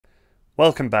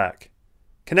Welcome back.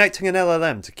 Connecting an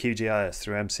LLM to QGIS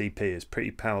through MCP is pretty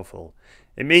powerful.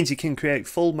 It means you can create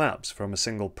full maps from a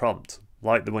single prompt,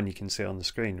 like the one you can see on the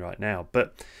screen right now.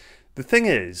 But the thing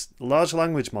is, large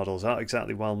language models aren't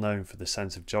exactly well known for the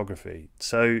sense of geography.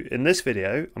 So in this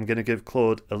video, I'm going to give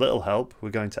Claude a little help.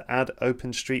 We're going to add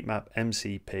OpenStreetMap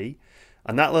MCP,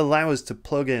 and that will allow us to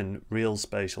plug in real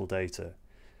spatial data.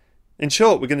 In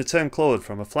short, we're going to turn Claude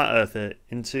from a flat earther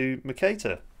into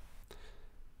Mercator.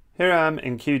 Here I am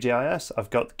in QGIS.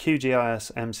 I've got the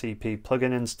QGIS MCP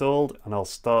plugin installed and I'll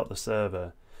start the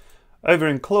server. Over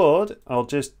in Claude, I'll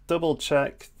just double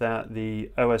check that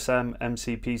the OSM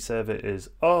MCP server is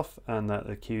off and that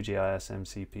the QGIS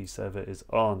MCP server is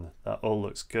on. That all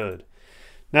looks good.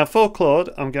 Now for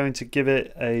Claude, I'm going to give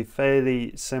it a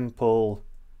fairly simple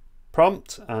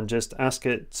prompt and just ask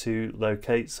it to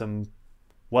locate some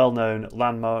well-known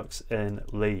landmarks in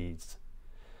Leeds.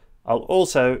 I'll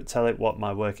also tell it what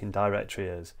my working directory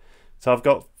is. So I've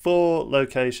got 4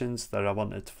 locations that I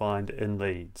wanted to find in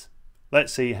Leeds.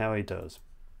 Let's see how he does.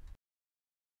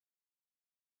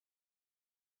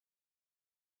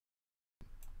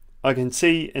 I can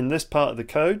see in this part of the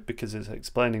code, because it's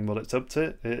explaining what it's up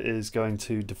to, it is going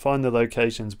to define the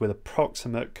locations with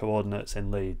approximate coordinates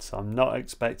in Leeds. So I'm not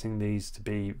expecting these to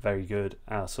be very good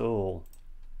at all.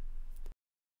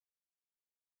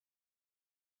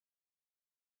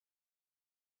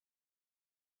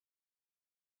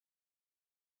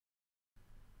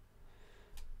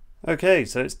 Okay,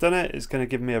 so it's done it. It's going to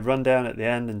give me a rundown at the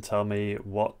end and tell me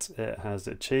what it has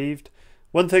achieved.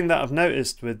 One thing that I've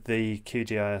noticed with the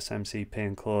QGIS MCP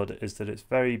in Claude is that it's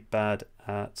very bad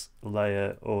at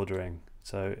layer ordering.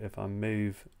 So if I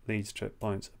move lead strip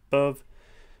points above,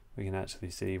 we can actually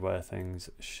see where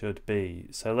things should be.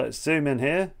 So let's zoom in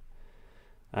here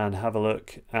and have a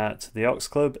look at the Ox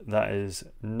Club. That is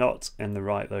not in the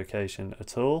right location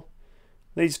at all.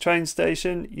 Leeds train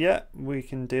station, yeah, we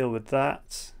can deal with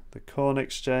that. The Corn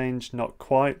Exchange, not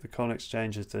quite. The Corn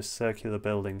Exchange is this circular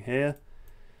building here.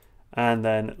 And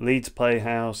then Leeds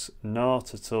Playhouse,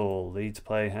 not at all. Leeds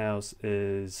Playhouse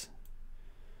is...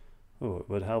 Oh, it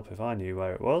would help if I knew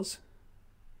where it was.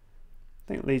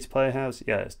 I think Leeds Playhouse,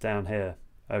 yeah, it's down here.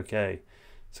 Okay.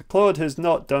 So Claude has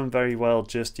not done very well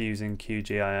just using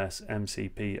QGIS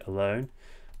MCP alone.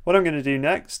 What I'm going to do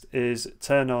next is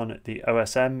turn on the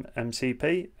OSM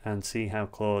MCP and see how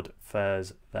Claude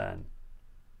fares then.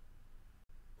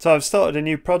 So I've started a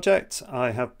new project. I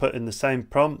have put in the same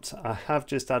prompt. I have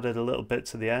just added a little bit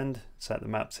to the end, set the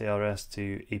map CRS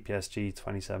to EPSG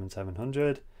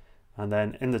 27700. And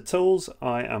then in the tools,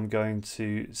 I am going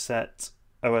to set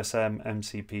OSM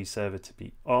MCP server to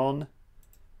be on.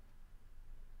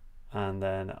 And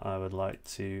then I would like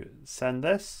to send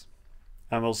this.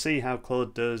 And we'll see how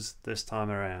Claude does this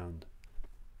time around.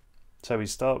 So we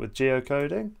start with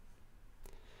geocoding.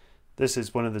 This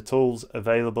is one of the tools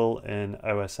available in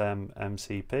OSM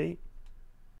MCP.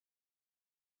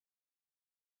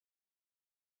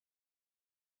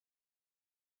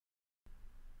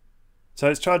 So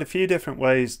it's tried a few different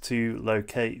ways to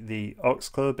locate the Ox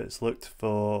Club. It's looked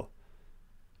for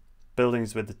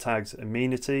buildings with the tags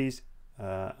amenities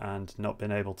and not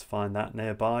been able to find that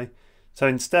nearby. So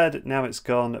instead, now it's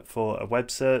gone for a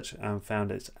web search and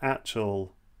found its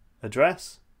actual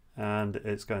address, and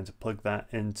it's going to plug that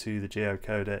into the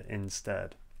geocoder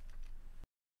instead.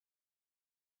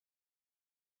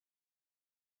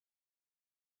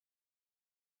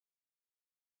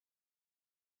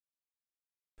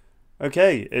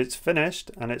 Okay, it's finished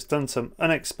and it's done some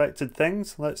unexpected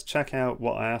things. Let's check out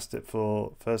what I asked it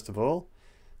for first of all.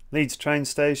 Leeds train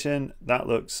station, that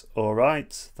looks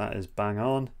alright, that is bang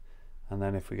on. And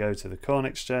then if we go to the Corn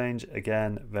Exchange,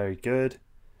 again, very good.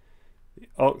 The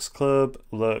Ox Club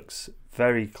looks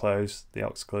very close. The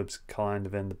Ox Club's kind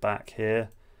of in the back here.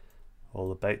 All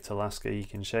the baked Alaska you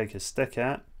can shake a stick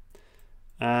at.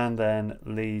 And then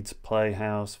Leeds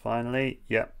Playhouse finally.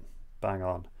 Yep, bang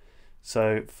on.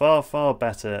 So far, far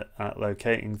better at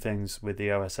locating things with the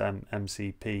OSM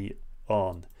MCP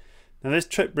on. Now this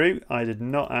trip route, I did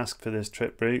not ask for this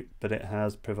trip route, but it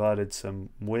has provided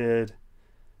some weird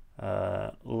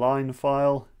line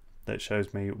file that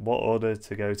shows me what order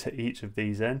to go to each of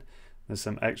these in. There's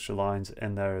some extra lines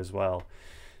in there as well.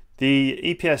 The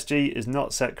EPSG is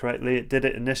not set correctly. It did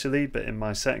it initially, but in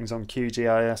my settings on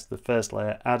QGIS, the first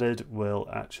layer added will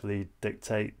actually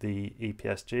dictate the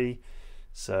EPSG.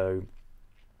 So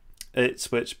it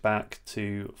switched back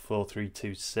to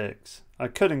 4326. I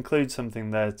could include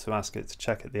something there to ask it to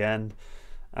check at the end,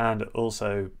 and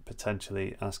also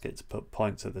potentially ask it to put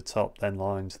points at the top, then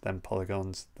lines, then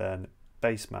polygons, then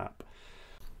base map.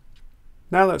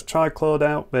 Now let's try Claude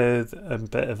out with a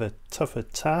bit of a tougher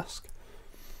task.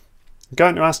 I'm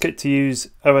going to ask it to use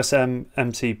OSM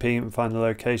MCP and find the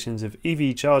locations of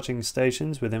EV charging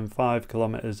stations within 5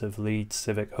 kilometers of Leeds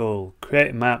Civic Hall.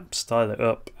 Create a map, style it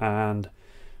up, and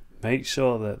make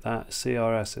sure that that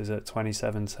CRS is at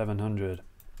 27700.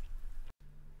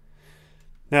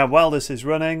 Now, while this is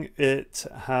running, it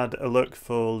had a look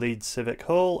for Leeds Civic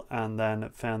Hall and then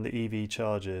found the EV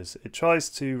chargers. It tries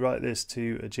to write this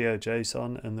to a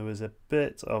GeoJSON and there was a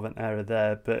bit of an error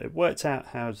there, but it worked out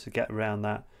how to get around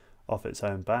that off its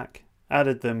own back.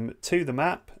 Added them to the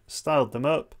map, styled them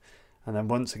up, and then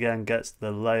once again gets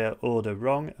the layer order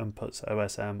wrong and puts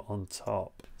OSM on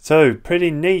top. So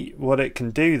pretty neat what it can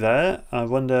do there. I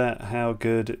wonder how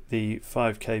good the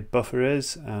 5K buffer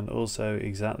is and also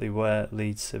exactly where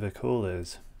Leeds Civic Hall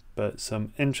is. But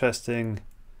some interesting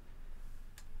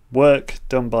work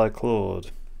done by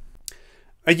Claude.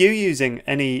 Are you using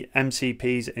any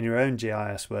MCPs in your own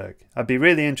GIS work? I'd be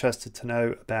really interested to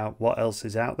know about what else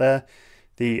is out there.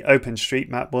 The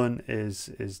OpenStreetMap one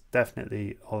is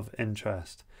definitely of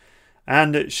interest.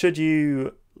 And should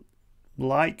you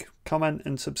like, comment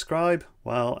and subscribe?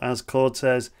 Well, as Claude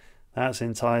says, that's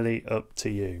entirely up to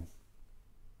you.